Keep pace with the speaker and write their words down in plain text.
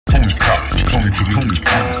Tony's top. Tony's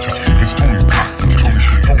top. It's Tony's top.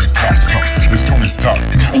 Tony's top. It's Tony's top.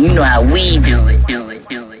 And you know how we do it.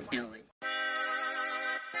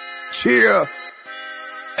 Cheer.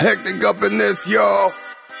 Hectic up in this, y'all.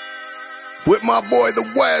 With my boy, the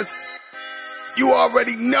West. You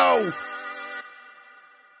already know.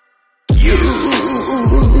 You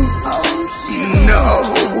know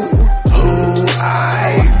who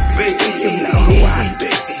I be.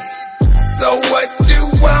 So what you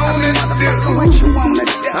wanna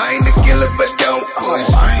do? I ain't a killer, but don't push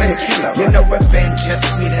me. You know revenge is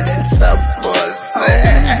sweeter than some pussy.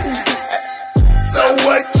 So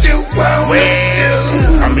what you wanna do?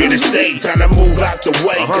 I'm here to stay, time to move out the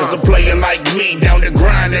way. Cause a player like me down the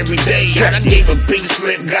grind every day. I gave a pink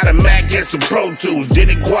slip, got a Mac and some Pro Tools.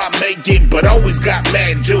 Didn't quite make it, but always got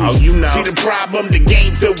mad juice. See the problem, the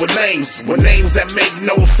game filled with names. With names that make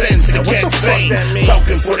no sense to catch fame.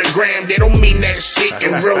 Talking for the gram, they don't mean that shit.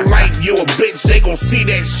 In real life, you a bitch, they gon' see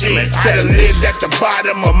that shit. Should've lived at the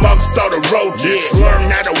bottom amongst all the roaches.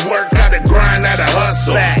 Learn how to work, how to grind, how to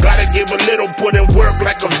hustle. Gotta give a little, put in work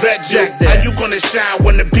like a vet. How you gonna shine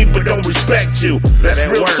when the people don't respect you? That's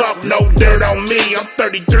real talk, no dirt on me. I'm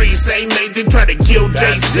 33, same age, they try to kill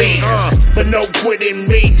Jay-Z. But no quitting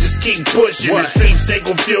me, just keep pushing. The streets, they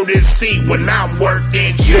gon' feel this heat when I'm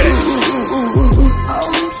working. You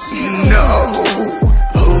know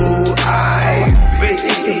who I be.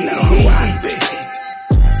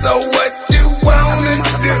 So what you wanna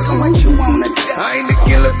do? I ain't a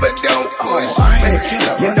killer, but don't push me.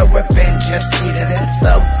 You know revenge is sweeter than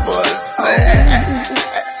some pussy.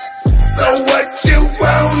 So what you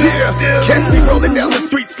wanna do? Catch me rolling down the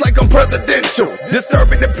streets like I'm presidential.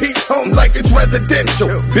 Disturbing the peace home like it's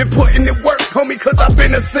residential. Been putting in work, homie, cause I've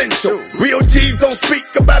been essential. Real G's don't speak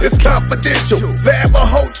about it's confidential. Forever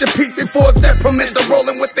hold your peace before it's detrimental.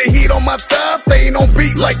 Rolling with the heat on my side, staying on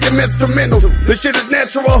beat like them instrumental. The shit is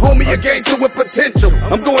natural, homie, a gangster with potential.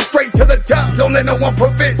 I'm going straight to the top, don't let no one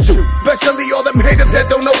prevent you. Especially all them haters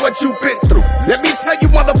that don't know what you've been through. Let me tell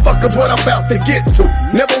you motherfuckers what I'm about to get to.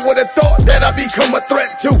 Never would've thought that I'd become a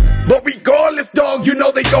threat to. But regardless, dog, you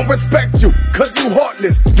know they gon' respect you. Cause you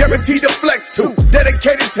heartless, guaranteed to flex too.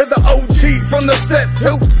 Dedicated to the OGs from the set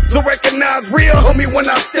too. So recognize real, homie, when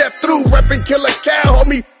I step through. Reppin' Killer Cow,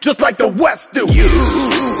 homie, just like the West do. You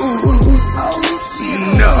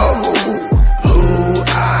know who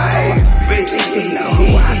I be.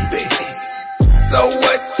 So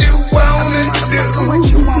what you wanna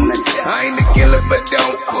do? I ain't a killer, but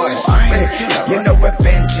don't push me. You know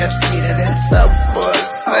revenge is sweeter than some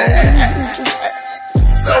pussy.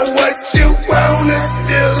 So what you wanna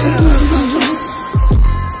do?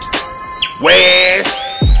 West.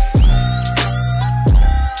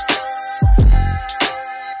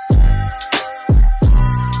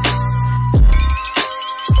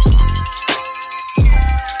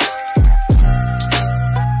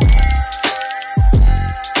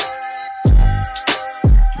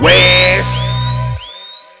 West.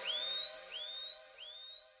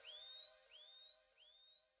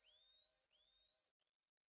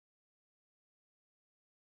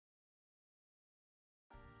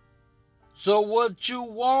 So what you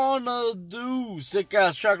wanna do? Sick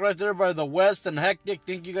ass track right there by the West and Hectic.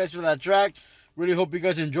 Thank you guys for that track. Really hope you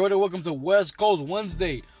guys enjoyed it. Welcome to West Coast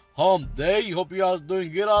Wednesday Hump Day. Hope you all doing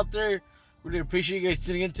good out there. Really appreciate you guys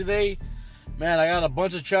tuning in today. Man, I got a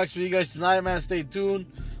bunch of tracks for you guys tonight, man. Stay tuned.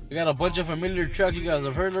 We got a bunch of familiar tracks you guys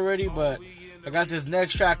have heard already, but I got this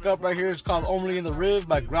next track up right here. It's called Only in the Riv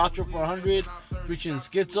by Groucho 400 featuring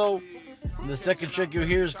Schizo. And the second track you'll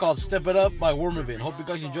hear is called Step It Up by Wormavin. Hope you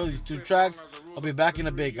guys enjoy these two tracks. I'll be back in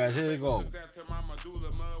a bit, guys. Here they go.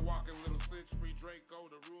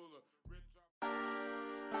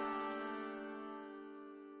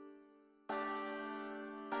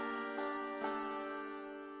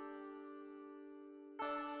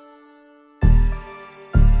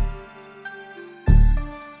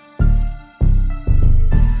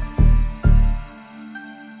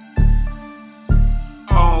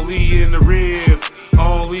 Only in the Riv,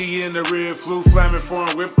 only in the Riv. Flu flaming,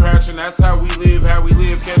 foreign whip crashing. That's how we live,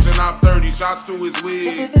 Catching up 30 shots to his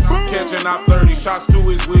wig. Catching up 30 shots to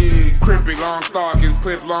his wig. Crippy, long stockings,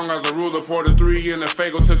 clip long as a ruler. Poured a 3 in the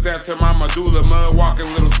Fago, took that to my medulla. Mud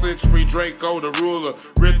walking, little stitch, free Draco, the ruler.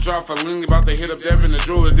 Rich off a Lingley, about to hit up Devin the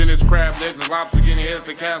jeweler. Then it's crab legs and lobster, getting heads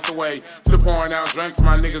to cast away. Still pouring out drink for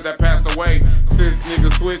my niggas that passed away. Since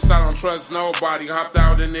niggas switched, I don't trust nobody. Hopped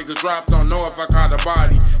out and niggas dropped, don't know if I caught a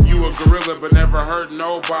body. You a gorilla, but never hurt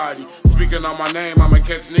nobody. Speaking on my name, I'ma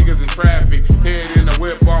catch niggas in traffic. Head in the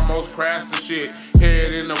whip, almost crashed the shit. Head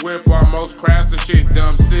in the whip, almost crashed the shit.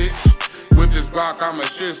 Dumb sitch. Whip with this Glock, I'm a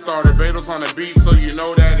shit starter. Betos on the beat, so you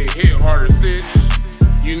know that it hit harder. Sitch,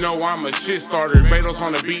 you know I'm a shit starter. Betos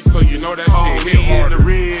on the beat, so you know that shit hit harder.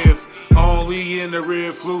 Only in the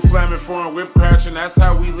rib, flu slamming, foreign whip crashing. That's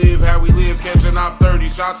how we live, Catching op 30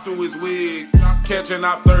 shots to his wig. Catching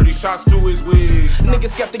op 30 shots to his wig.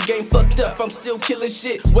 Niggas got the game fucked up, I'm still killing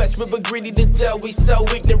shit. West River greedy to tell, we so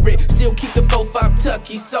ignorant. Still keep the 4-5 tuck,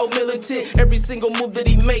 he's so militant. Every single move that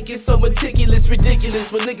he make is so meticulous,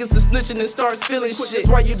 ridiculous. When niggas are snitching and start spilling shit, that's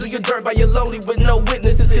why you do your dirt by your lonely with no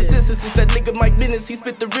witnesses. Consistency, that nigga Mike Minutes, he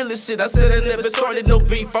spit the realest shit. I said I never started no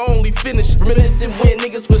beef, I only finished. Reminiscing when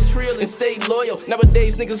niggas was trilling and stayed loyal.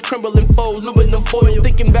 Nowadays niggas crumble and fold, aluminum foil.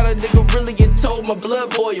 Thinking about a nigga really get told, my blood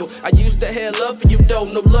boil. I used to have love for you though,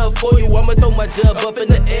 no love for you. I'ma throw my dub up in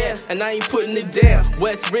the air, and I ain't putting it down.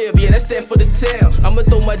 West Rib, yeah, that's stand for the town. I'ma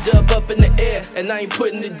throw my dub up in the air, and I ain't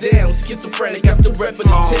putting it down. Schizophrenic, got the rep for the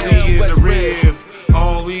town. West Rib.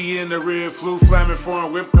 Only in the rib, flu slamming,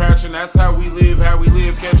 foreign whip crashing. That's how we live,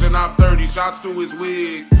 Catching op 30 shots to his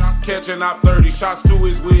wig. Catching op 30 shots to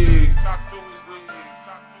his wig.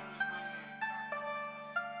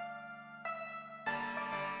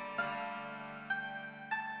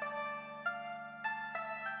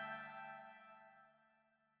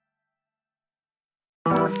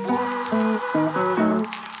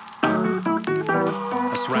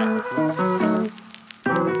 That's right.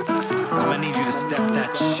 I'ma need you to step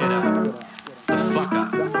that shit up. The fuck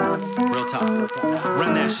up. Real talk.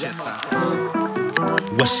 Run that shit, son.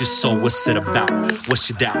 What's your soul? What's it about? What's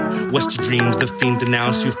your doubt? What's your dreams? The fiend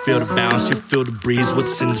denounced. You feel the bounce, you feel the breeze.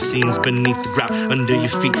 What's in the scenes beneath the ground? Under your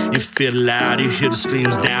feet, you feel loud. You hear the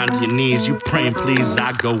screams down to your knees. You praying, please,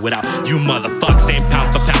 I go without. You motherfuckers ain't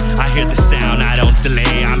pound for pound. I hear the sound, I don't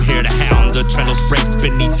delay. I'm here to hound. The trendles break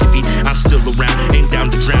beneath your feet. I'm still around, ain't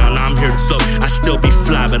down to drown. I'm here to float. I still be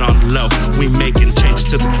fly, but on the low. We making changes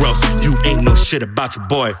to the growth. You ain't no shit about your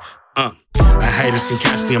boy. Haters can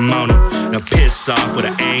catch the ammonia. Now piss off with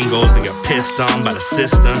the angles. They get pissed on by the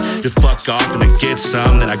system. You fuck off and then get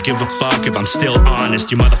some. Then I give a fuck if I'm still honest.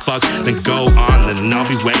 You motherfucker, then go on. Then I'll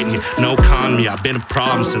be waiting. No con me. I've been a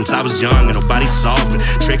problem since I was young and nobody solved me.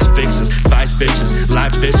 Tricks, fixes, vice bitches,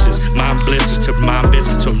 life bitches. Mind blitzes to my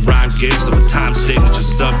business to rhyme gifts of a time signatures.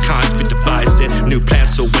 Subconscious be devised in. New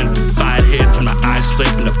plans so when the fight hits and my eyes flip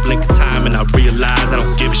in the blink of time and I realize I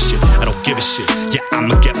don't give a shit. I don't give a shit. Yeah,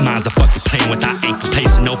 I'ma get mine. The fucking playing with I ain't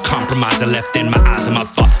complacent, no compromise. I left in my eyes, I'm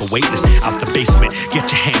up off the weightless. Out the basement, get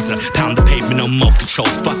your hands up, pound the pavement, no more control.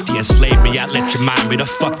 Fuck the enslavement, yeah, let your mind be the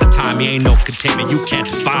fuck the time. You ain't no containment, you can't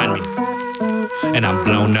define me. And I'm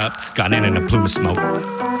blown up, got in a plume of smoke.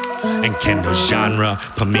 And Kendall genre,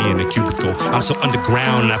 put me in a cubicle. I'm so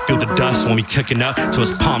underground and I feel the dust when we cooking up. To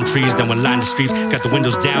us palm trees, then we line the streets. Got the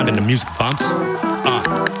windows down and the music bumps.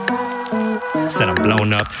 Said I'm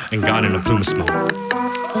blown up and gone in a plume of smoke.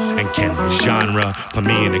 And Kendall genre, put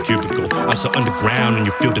me in a cubicle. I'm so underground and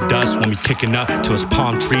you feel the dust when we kicking up. To us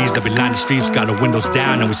palm trees that we line the streets. Got the windows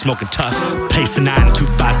down and we smoking tough. Place a 9 and 2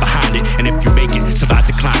 5 behind it. And if you make it, survive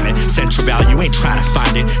the climate. Central Valley, you ain't trying to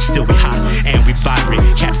find it. Still we hot and we vibrate.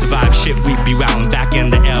 Catch the vibe, shit, we be rowling back in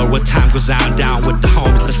the L. What time goes on down with the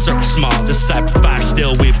homies. The circle small, the cypher fire.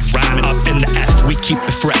 Still we be rhyming up in the F. We keep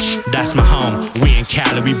it fresh, that's my home. We in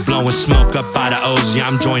Cali, we blowing smoke up by the O's. Yeah,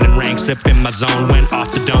 I'm joining ranks up in my zone. Went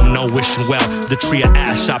off the dome, no wishing well. The tree of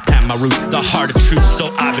ash, I plant my root. The heart of truth, so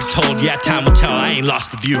I've been told. Yeah, time will tell, I ain't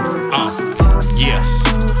lost the view. Yeah.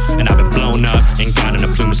 And I've been blown up and gone in a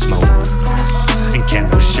plume of smoke. And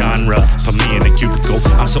Kendall genre, put me in a cubicle.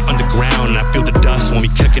 I'm so underground and I feel the dust when we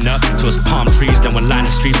cooking up. To us palm trees, then we line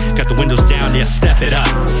the streets. Got the windows down, yeah, step it up.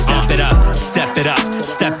 Step it up, step it up,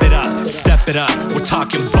 step it up, step it up. We're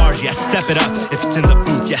talking bars, yeah, step it up. If it's in the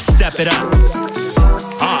booth, yeah, step it up.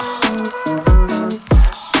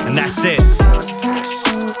 And that's it.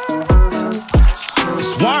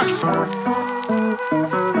 It's work.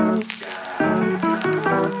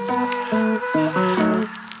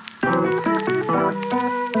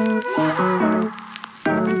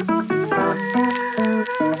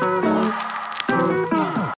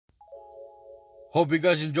 Hope you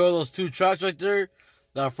guys enjoy those 2 tracks right there.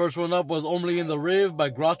 That first one up was Only in the Riv by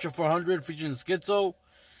Groucho 400 featuring Schizo.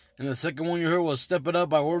 And the second one you heard was Step It Up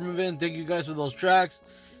by Ormanvin. Thank you guys for those tracks.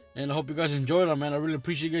 And I hope you guys enjoyed them, man. I really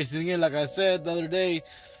appreciate you guys tuning in. Like I said the other day,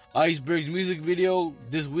 Iceberg's music video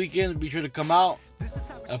this weekend. Be sure to come out.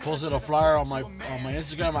 I posted a flyer on my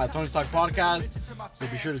Instagram at Tony's Talk Podcast. So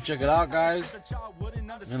be sure to check it out, guys.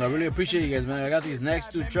 And I really appreciate you guys, man. I got these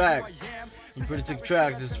next 2 tracks. Some pretty sick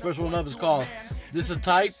tracks. This first one up is called This A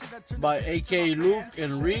Type by A.K. Luke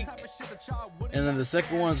and Reek. And then the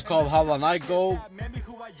second one is called How the Night Go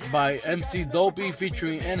by MC Dopey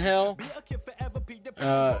featuring Angel.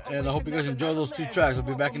 And I hope you guys enjoy those two tracks. I'll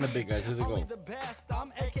be back in a bit, guys. Here we go.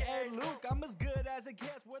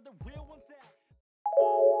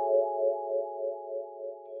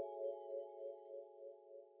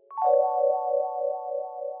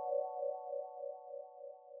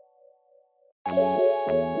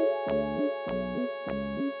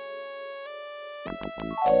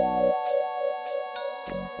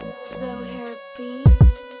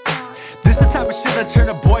 This the type of shit that turn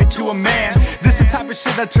a boy to a man. This the type of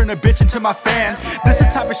shit that turn a bitch into my fan. This the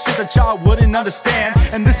type of shit that y'all wouldn't understand.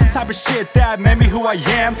 And this the type of shit that made me who I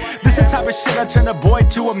am. This the type of shit that turn a boy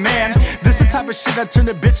to a man. This the type of shit that turn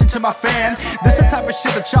a bitch into my fan. This the type of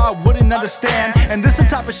shit that y'all wouldn't understand. And this the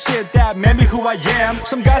type of shit that made me who I am.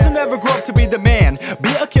 Some guys will never grow up to be the man. Be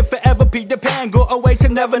a kid forever, Peter Pan. Go away to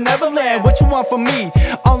Never Neverland. What you want from me?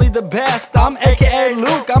 Only the best. I'm AKA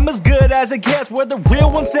Luke. I'm as good as it gets. Where the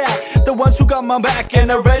real ones at? The ones who got my back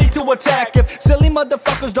and are ready to attack. If silly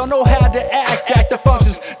motherfuckers don't know how to act the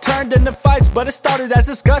functions turned into fights, but it started as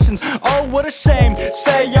discussions. Oh, what a shame.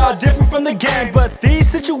 Say y'all different from the game, but these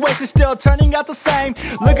situations still turning out the same.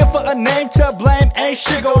 Looking for a name to blame. Ain't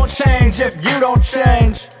shit gon' change if you don't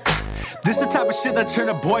change. This the type of shit that turn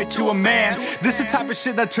a boy to a man. This the type of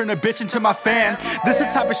shit that turn a bitch into my fan. This the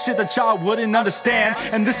type of shit that y'all wouldn't understand.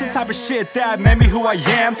 And this the type of shit that made me who I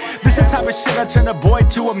am. This the type of shit that turn a boy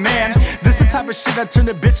to a man. This the type of shit that turn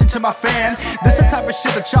a bitch into my fan. This the type of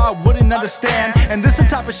shit that y'all wouldn't understand. And this the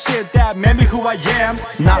type of shit that made me who I am.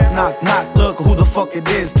 Knock, knock, knock, look who the fuck it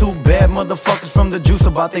is. Two bad motherfuckers from the juice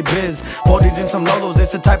about they biz. 40s and some Lolos,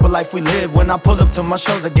 it's the type of life we live. When I pull up to my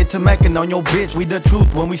shows, I get to macking on your bitch. We the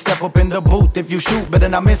truth when we step up in the booth. If you shoot, better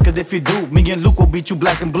not miss, cause if you do, me and Luke will beat you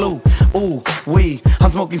black and blue. Ooh, I'm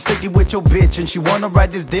smoking sticky with your bitch, and she wanna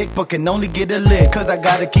ride this dick, but can only get a lick, cause I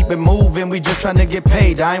gotta keep it moving, we just tryna get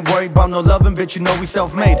paid. I ain't worried about no loving, bitch, you know we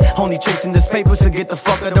self-made. Only chasing this paper, so get the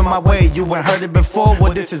fuck out of my way. You ain't heard it before,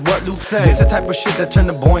 well this is what Luke said. This the type of shit that turn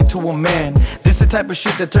a boy into a man. This the type of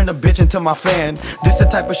shit that turn a bitch into my fan. This the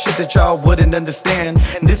type of shit that y'all wouldn't understand.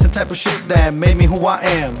 And this the type of shit that made me who I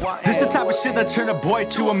am. This the type of shit that turn a boy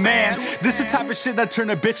to a man. This the type of shit that turn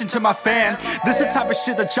a bitch into my fan. This the type of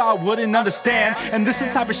shit that y'all wouldn't understand. And this the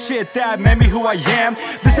type of shit that made me who I am.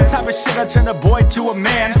 This the type of shit that turn a boy to a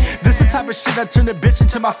man. This the type of shit that turn a bitch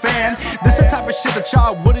into my fan. This the type of shit that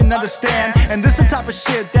y'all wouldn't understand. And this the type of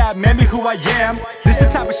shit that made me who I am. This the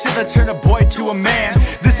type of shit that turn a boy to a man.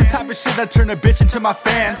 This the type of shit that turn a bitch into my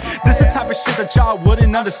fan. This the type of shit that y'all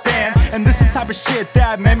wouldn't understand. And this the type of shit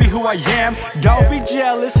that made me who I am. Don't be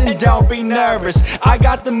jealous and don't be nervous. I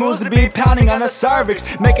got the moves to be pounding on the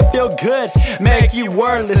cervix. Make it feel good, make you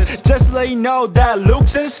wordless. Just to let you know that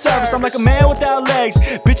Luke's in service. I'm like a man without legs,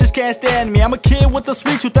 bitches can't stand me. I'm a kid with a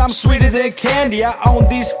sweet tooth, I'm sweeter than candy. I own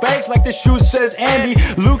these fakes like the shoe says Andy.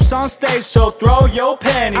 Luke's on stage, so throw your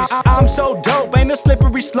panties. I'm so dope, ain't no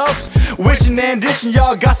slippery slopes. Wishing and dishing,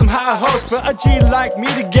 y'all got some high hopes. For a G like me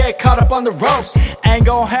to get caught up on the ropes, ain't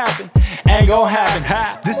gon' happen, ain't gon'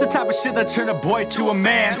 happen. This the type of shit that turn a boy to a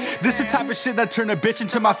man. This the type of shit that turn a bitch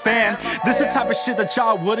into my fan. This the type of shit that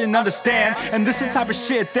y'all wouldn't understand. And this the type of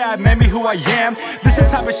shit that made me who I am. This the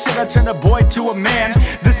type of shit that turn a boy to a man.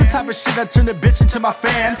 This the type of shit that turn a bitch into my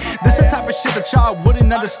fan. This the type of shit that y'all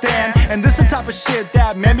wouldn't understand. And this the type of shit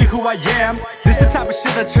that made me who I am. This the type of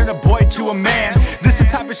shit that turn a boy to a man. This the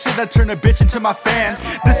type of shit that turn a bitch into my fan.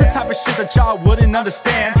 This the type of shit that y'all wouldn't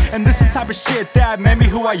understand. And this the type of shit that made me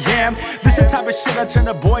who I am. This the type of shit that turn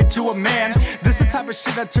a boy to a man. This the type of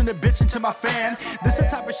shit that turn a bitch into my fan. This the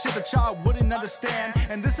type of shit that y'all wouldn't understand.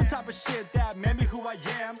 And this the type of shit that made me who I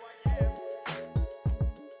am.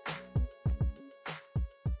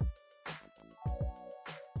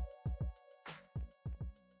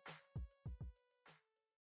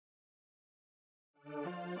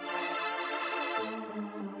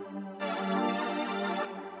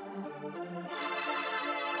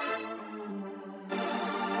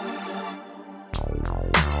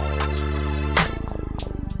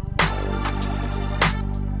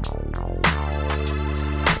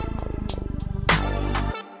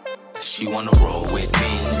 She wanna roll with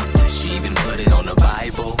me, she even put it on the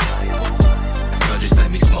Bible. Girl, just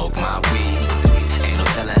let me smoke my weed, ain't no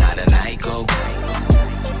telling how the night go.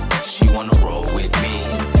 She wanna roll with me,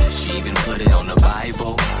 she even put it on the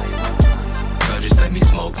Bible. Girl, just let me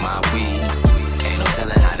smoke my weed, ain't no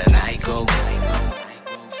telling how the night go.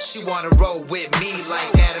 She wanna roll with me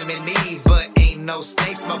like Adam and Eve, but ain't ain't no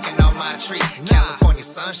snake smoking on my tree. California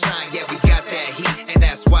sunshine, yeah, we got that heat. And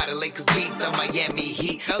that's why the Lakers beat the Miami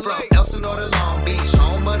Heat. From Elsinore to Long Beach,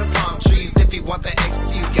 home of the palm trees. If you want the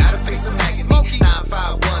X, you gotta face the Mac.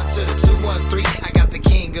 951 to the 213. I got the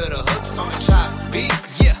king of the hooks on the chops beat.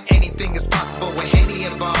 Yeah, anything is possible with Henny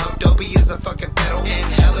involved. Dopey is a fucking pedal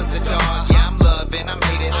and hell is a dog. Yeah, I'm loving, I'm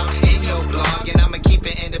hating, I'm in your blog. And I'ma keep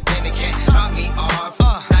it independent, can't drop me off.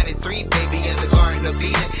 93, baby, in the Garden of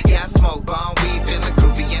Eden. Yeah, I smoke bomb weed, feeling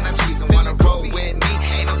groovy and I'm cheesing. Wanna roll with me?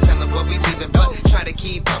 Ain't no telling what we leaving, but try to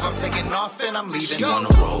keep up. I'm taking off and I'm leaving. She wanna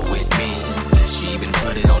roll with me. She even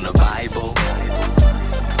put it on the Bible.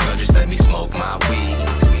 Girl, just let me smoke my weed.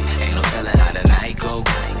 Ain't no telling how the night go.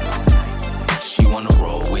 She wanna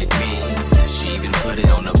roll with me. She even put it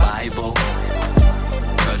on the Bible.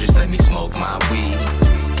 Girl, just let me smoke my weed.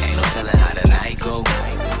 Ain't no telling how the night go.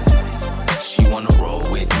 She wanna roll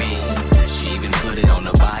with me. She even put it on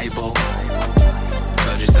the Bible.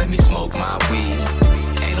 Girl, just let me smoke my weed.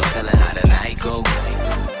 Ain't no telling how the night go.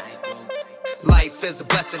 Life is a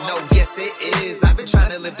blessing, no, yes it is. I've been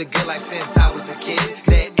trying to live the good life since I was a kid.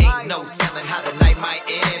 There ain't no telling how the night might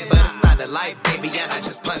end, but it's not a light, baby, and I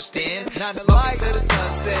just punched in. Smoking to the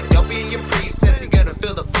sunset, don't be in your preset. You're gonna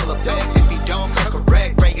feel the full effect if you don't come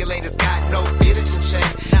correct. Regulators got no fear to check.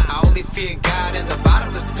 I only fear God in the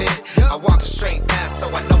bottomless pit. I walk a straight path, so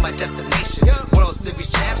I know my destination. World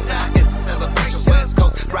Series champs now, it's a celebration. West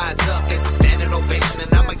Coast, rise up, it's a standing ovation.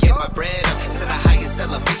 And I'ma get my bread up to the highest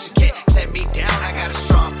elevation. Can't tear me down, I got a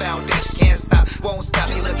strong foundation. Can't stop, won't stop,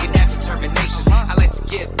 you looking at determination. I like to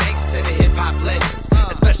give thanks to the hip-hop legends,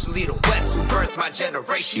 especially the West who birthed my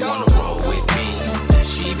generation. She wanna roll with me.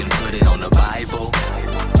 She even put it on the Bible.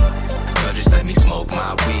 Girl, just let me smoke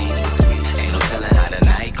my weed. Ain't no telling how the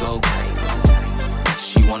night go.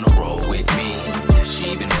 She wanna roll with me.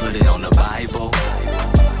 She even put it on the Bible.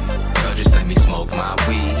 Girl, just let me smoke my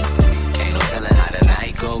weed. Ain't no telling how the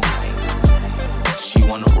night go. She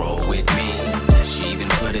wanna roll with me. She even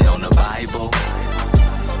put it on the Bible.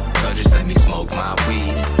 Girl, just let me smoke my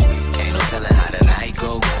weed. Ain't no telling how the night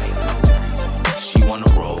go. She wanna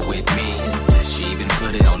roll with me. She even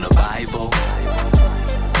put it on the Bible.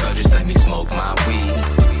 Girl, just let me smoke my weed.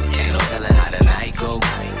 Ain't no telling how the night go.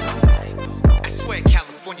 I swear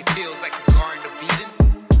California feels like the Garden of Eden.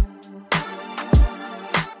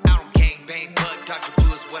 I don't gangbang, but dodge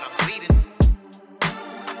bullets when I'm bleeding.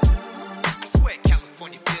 I swear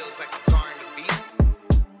California feels like the Garden of Eden.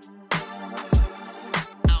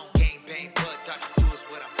 I don't gangbang, but dodge bullets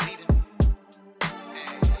when I'm bleeding.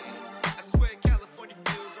 Hey, I swear California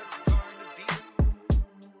feels like the Garden of Eden.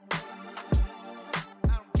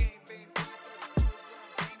 I don't gangbang, but dodge bullets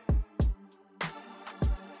when I'm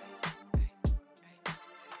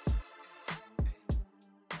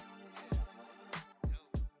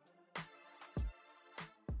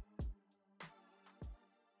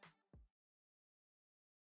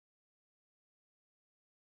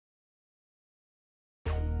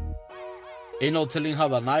bleeding. Ain't no telling how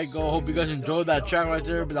the night go. Hope you guys enjoyed that track right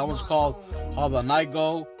there. But that one's called How the Night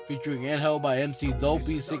Go, featuring Inhale by MC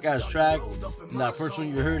Dopey. Sick ass track. And that first one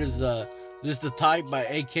you heard is This The Type by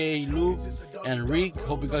AKA Luke and Reek.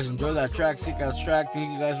 Hope you guys enjoyed that track. Sick ass track.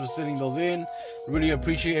 Thank you guys for sending those in. Really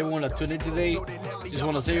appreciate everyone that tuned in today. Just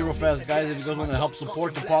want to say real fast, guys, if you guys want to help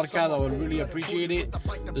support the podcast, I would really appreciate it.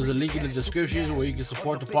 There's a link in the description where you can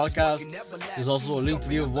support the podcast. There's also a link to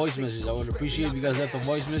leave a voice message. I would appreciate if you guys left a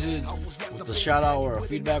voice message with a shout out or a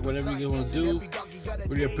feedback, whatever you guys want to do.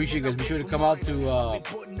 Really appreciate it, guys. Be sure to come out to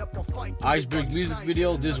Iceberg music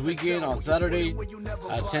video this weekend on Saturday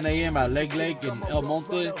at 10 a.m. at Lake in El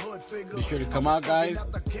Monte. Be sure to come out, guys.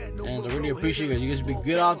 And I really appreciate you guys. You guys be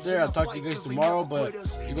good out there. I'll talk to you guys tomorrow, but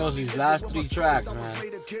you guys, these last 3 tracks,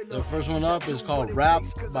 man. The first one up is called Rap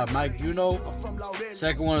by Mike Juno.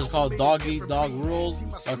 Second one is called Dog Eat Dog Rules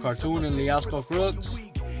by Cartoon and Liasco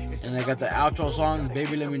Crooks. And I got the outro song,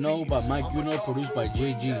 Baby Let Me Know by Mike Juno, produced by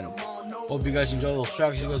J. Gene. Hope you guys enjoy those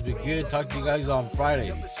tracks. You guys be good. Talk to you guys on Friday.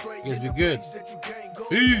 You guys be good.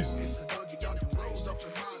 Peace.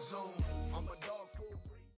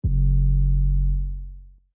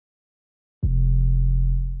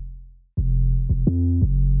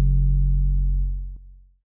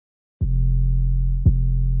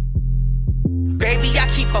 Baby, I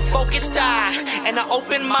keep a focused eye and an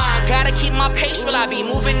open mind. Gotta keep my pace while I be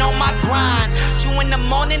moving on my grind. 2 in the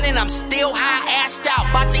morning and I'm still high assed out.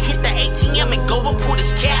 About to hit the ATM and go and pull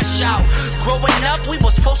this cash out. Growing up, we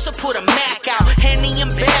was supposed to put a Mac out. Henny and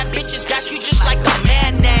bad bitches got you just like the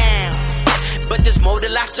man now. But there's more to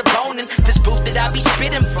life to boning. This booth that I be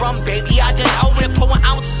spitting from, baby, I done owe it. Pouring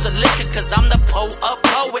ounces of liquor, cause I'm the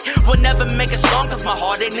poet. Will never make a song cause my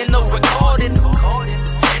heart ain't in no recording.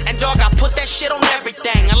 And dog, I put that shit on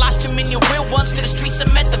everything. I lost too many real ones to the streets of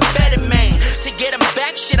methamphetamine. To get them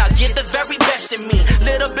back, shit, I'll give the very best in me.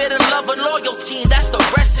 Little bit of love and loyalty, that's the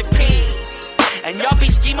recipe. And y'all be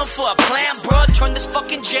scheming for a plan, bro. Turn this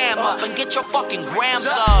fucking jam up and get your fucking grams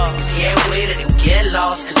up. Cause get with it and get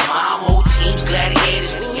lost, cause my whole team's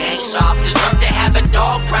gladiators. We ain't soft, deserve to have a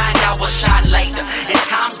dog grind. I will shine later, and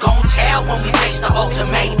time's gon' tell when we face the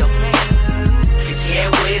ultimatum. Cause get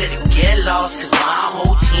with it and get lost, cause my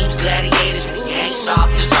whole team's gladiators. We ain't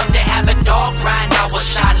soft, deserve to have a dog grind. I will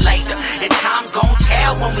shine later, and time's gon'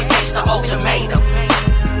 tell when we face the ultimatum.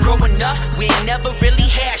 Growing up, we ain't never really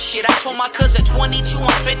had shit. I told my cousin 22 I'm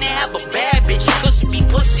finna have a bad bitch. Pussy be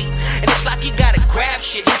pussy. In this life you gotta grab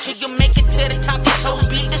shit. Until you make it to the top, these hoes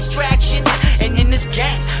be distractions. And in this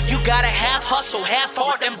game, you gotta have hustle, have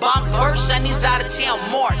heart, and bomb first. And these out of town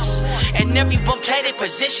marks. And everyone play their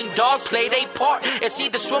position, dog play their part. It's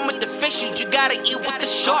either swim with the fishes, you gotta eat with the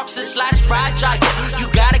sharks. This life's fragile.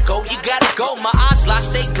 You gotta go, you gotta go. My eyes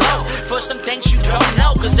lost, they glow. For some things you don't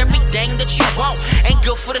know, cause everything that you want ain't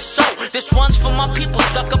good for the soul. This one's for my people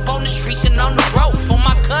stuck up on the streets and on the road. For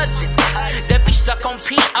my cousin that be stuck on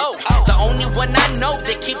P.O. The only one I know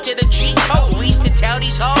that keep to the G code. We used to tell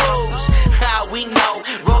these hoes how we know.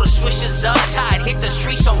 Roll the swishers up tight, hit the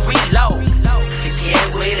streets on reload. Cause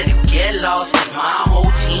get with it and get lost, cause my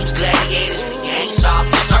whole team's gladiators. We ain't soft,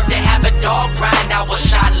 deserve to have a dog grind. I will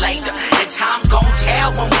shine later, and time's gon'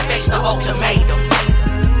 tell when we face the ultimatum.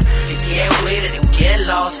 Cause get with it and get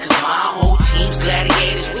lost, cause my whole team's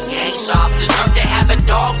gladiators. We ain't soft, deserve to have a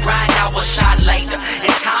dog grind. I will shine later,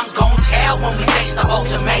 and time's gon' tell when we face the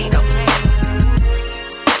ultimatum.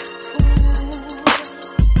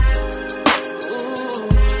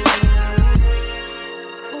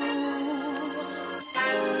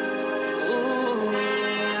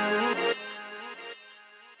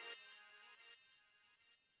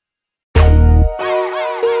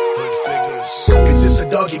 Cause it's a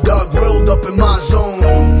doggy dog rolled up in my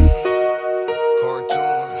zone.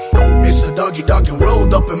 Cartoon. It's a doggy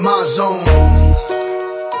rolled up in my zone.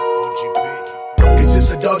 OGP. Cause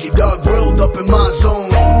it's a doggy dog rolled up in my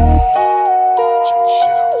zone.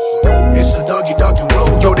 It's a doggy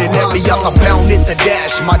rolled. Yo, they let me out the pound, hit the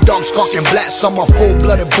dash. My dog squawking blast. I'm a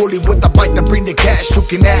full-blooded bully with a bite to bring the cash.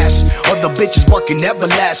 Shooking ass. Other bitches barking never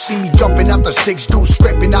last. See me jumping out the 6'2",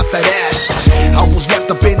 scraping out that ass. I was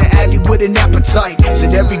left up in the alley with an appetite.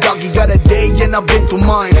 Said every doggy got a day and I've been through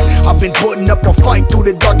mine. I've been putting up a fight through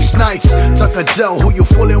the darkest nights. Tuck a tell who you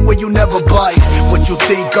fooling when you never bite. What you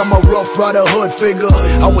think, I'm a rough rider hood figure.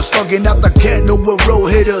 I was thugging out the candle with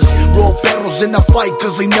road hitters. Roll pedals in the fight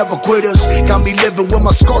cause they never quit us. Got me living with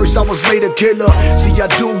my scars, I was made a killer. See, I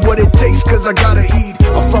do what it takes cause I gotta eat.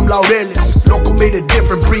 I'm from Laureles, local made a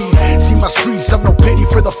different breed. See my streets, I'm no pity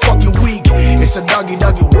for the fucking weak. It's a doggy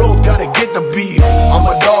world, gotta get the beat. I'm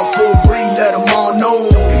a dog full breed, let them all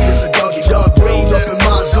know. Cause it's a doggy rolled up in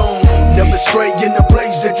my zone. Never straight in the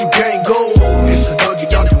place that you can't go. It's a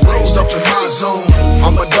doggy rolled up in my zone.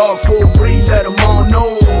 I'm a dog full breed, let them all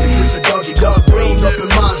know. Cause it's a doggy rolled up in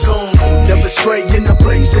my zone. Never straight in the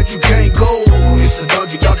place that you can't go. It's a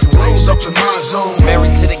doggy rolled up in my zone.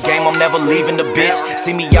 Married to the game, I'm never leaving the bitch.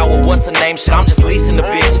 See me out with what's her name, shit, I'm just leasing the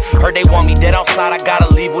bitch. Heard they want me dead outside, I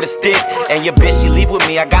gotta leave with a stick. And your bitch, she leave with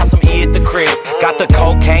me, I got some E at the crib. Got the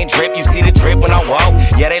cocaine drip, you see the drip when I walk.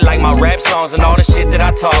 Yeah, they like my rap songs and all the shit that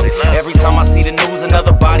I talk. Every time I see the news,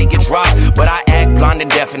 another body get dropped. But I act blind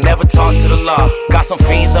and deaf and never talk to the law. Got some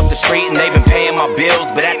fiends up the street and they been paying my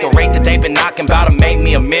bills. But at the rate that they been knocking, bout to make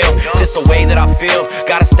me a meal. Just the way that I feel,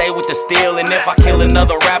 gotta stay with the steel. And if I kill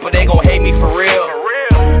another rapper, they gon' hate me for real.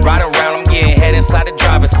 Riding around, I'm getting head inside the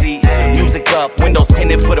driver's seat. Music up, windows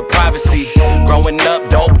tinted for the privacy. Growing up,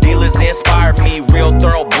 dope dealers inspired me. Real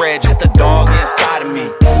thoroughbred, just a dog inside of me.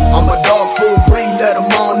 I'm a dog full breed, let them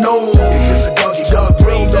all know. It's just a doggy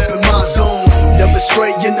rolled up in my zone. Never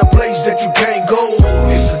straight in the place that you can't go.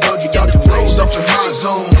 It's a doggy rolled up in my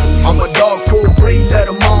zone. I'm a dog full breed, let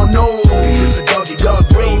them all know. It's just a doggy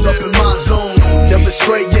rolled up in my zone. Never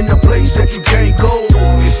straight in the place that you can't go.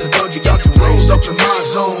 It's a doggy rolled up in my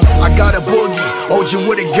zone. I got a boogie, OG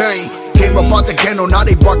with a game. Came up out the kennel, now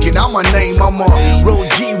they barking out my name. I'm a real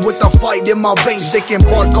G with the fight in my veins. They can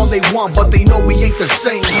bark all they want, but they know we ain't the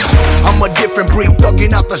same. I'm a different breed,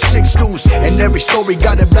 thugging out the 6'2", tattoos. And every story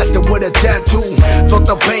got it blasted with a tattoo. Felt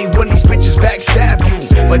the pain when these bitches backstab you.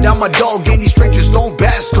 But I'm a dog and these strangers don't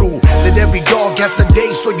pass through. Said every dog has a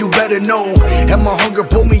day, so you better know. And my hunger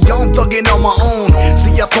pulled me on, thugging on my own.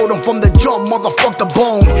 See, I told them from the jump, motherfuck the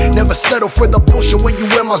bone. Never settle for the bullshit when you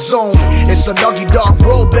in my zone. It's a doggy dog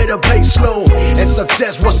roll, better play slow. And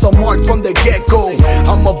success was the mark from the get-go.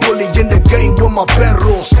 I'm a bully in the game with my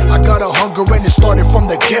perros. I got a hunger and it started from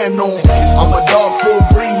the kennel. I'm a dog full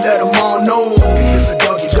breed, let them all know. Cause it's a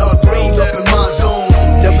doggy dog breed up in my zone.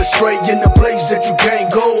 Never straight in the place that you can't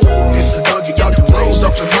go. It's a doggy roll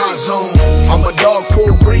up in my zone. I'm a dog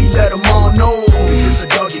full breed, let them all know. Cause it's a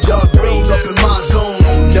doggy dog breed up in my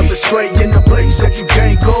zone. Never straight in the place that you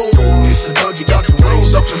can't go. It's a doggy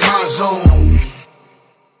roll up in my zone.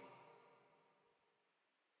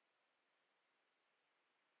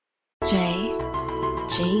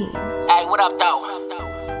 J.G. Hey, what up, though?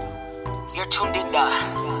 You're tuned in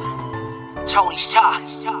to Tony's Talk,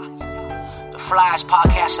 the flyest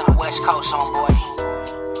podcast on the West Coast, homeboy.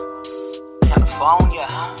 California.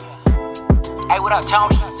 Hey, what up,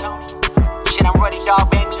 Tony? Shit, I'm ready, dog,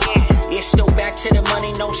 bang me in. It's still back to the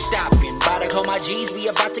money, no stopping. About to call my G's, we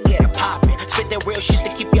about to get it poppin'. Spit that real shit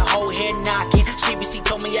to keep your whole head knocking. CBC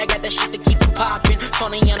told me I got that shit to keep it poppin'.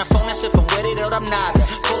 Tony on the phone, that's if I'm with it or I'm not.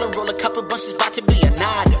 Pull and roll a couple bunches, about to be a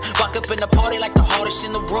nada. Walk up in the party like the hardest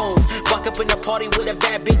in the room. Walk up in the party with a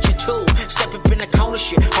bad bitch or two. Step up in the corner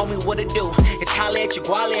shit, homie, what it do? It's holla at your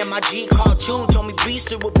guale and my G cartoon. Told me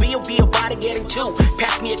beast it would be about to get him too.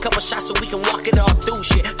 Pass me a couple shots so we can walk it all through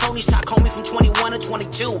shit. Tony's Talk, homie, from 21 to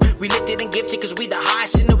 22. We lifted and gifted cause we the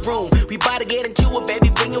highest in the room. We bout to get into it, baby,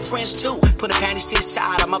 bring your friends too. Put the panties to the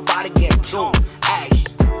side, I'm about to get to them. Ay,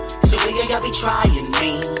 so nigga, y'all be trying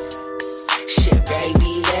me. Shit,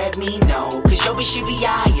 baby, let me know. Cause your bitch, she be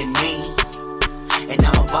eyeing me. And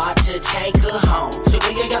I'm about to take her home. So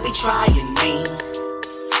nigga, y'all be trying me.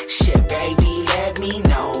 Shit, baby, let me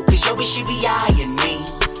know. Cause your bitch, she be eyeing me.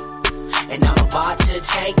 And I'm about to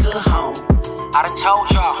take her home. I done told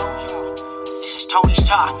y'all, this is Tony's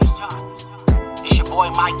Talk. It's your boy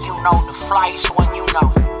Mike, you know, the flyest one you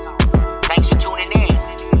know.